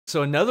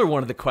So another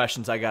one of the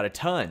questions I got a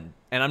ton,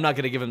 and I'm not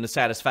going to give them the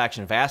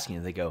satisfaction of asking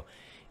it. They go,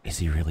 is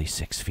he really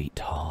 6 feet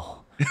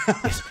tall?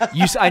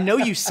 I know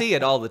you see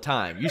it all the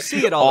time. You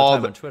see it all the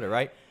time on Twitter,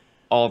 right?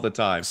 All the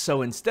time.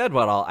 So instead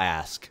what I'll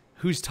ask,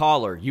 who's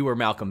taller, you or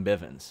Malcolm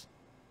Bivens?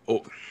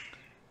 Oh.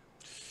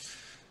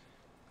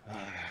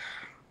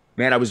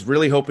 Man, I was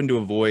really hoping to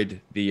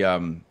avoid the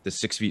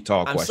 6 feet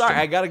tall question. I'm sorry,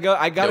 I gotta go.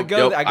 I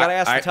gotta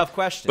ask the tough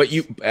questions.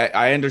 But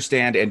I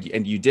understand,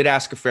 and you did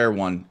ask a fair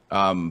one.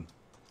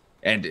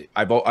 And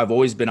I've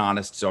always been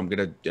honest, so I'm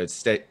gonna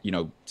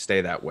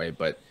stay that way.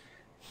 But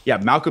yeah,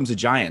 Malcolm's a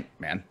giant,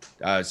 man.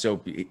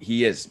 So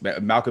he is.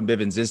 Malcolm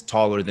Bivens is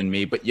taller than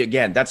me. But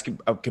again, that's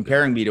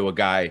comparing me to a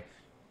guy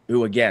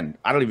who, again,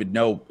 I don't even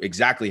know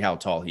exactly how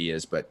tall he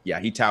is, but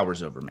yeah, he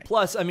towers over me.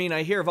 Plus, I mean,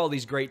 I hear of all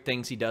these great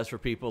things he does for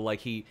people.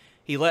 Like he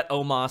let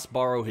Omos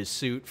borrow his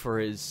suit for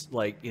his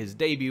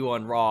debut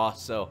on Raw.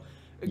 So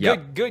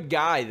good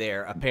guy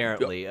there,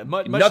 apparently.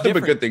 Nothing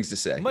but good things to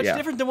say. Much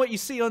different than what you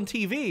see on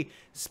TV.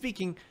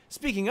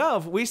 Speaking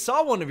of, we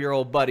saw one of your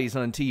old buddies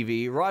on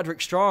TV,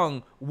 Roderick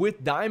Strong,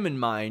 with Diamond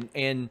Mine,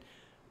 and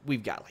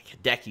we've got like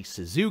Hideki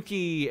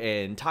Suzuki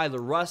and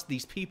Tyler Rust,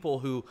 these people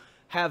who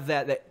have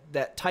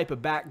that type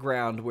of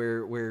background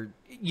where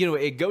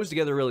it goes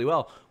together really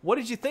well. What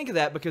did you think of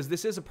that? Because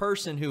this is a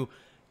person who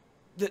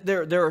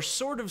there are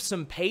sort of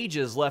some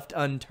pages left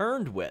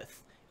unturned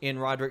with in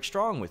Roderick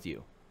Strong with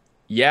you.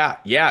 Yeah.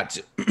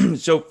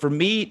 So for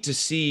me to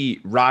see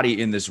Roddy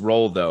in this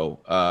role,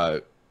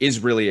 though, is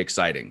really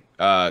exciting.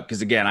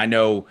 Because, again, I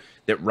know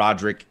that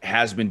Roderick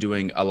has been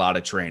doing a lot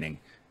of training,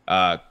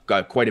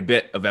 got quite a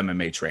bit of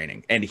MMA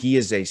training, and he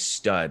is a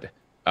stud.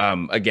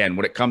 Again,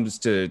 when it comes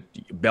to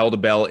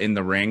bell in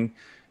the ring,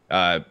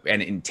 and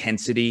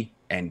intensity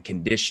and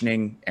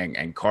conditioning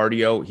and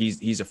cardio,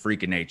 he's a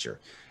freak of nature.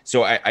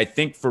 So I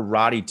think for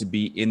Roddy to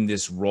be in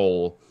this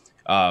role,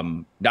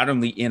 not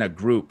only in a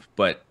group,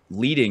 but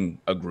leading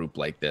a group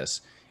like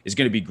this is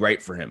going to be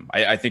great for him.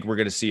 I think we're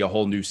going to see a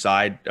whole new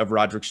side of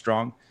Roderick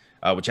Strong,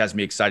 which has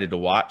me excited to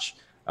watch.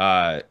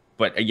 But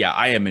yeah,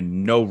 I am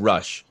in no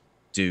rush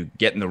to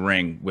get in the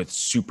ring with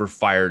super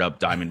fired up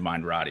Diamond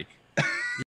Mine Roddy.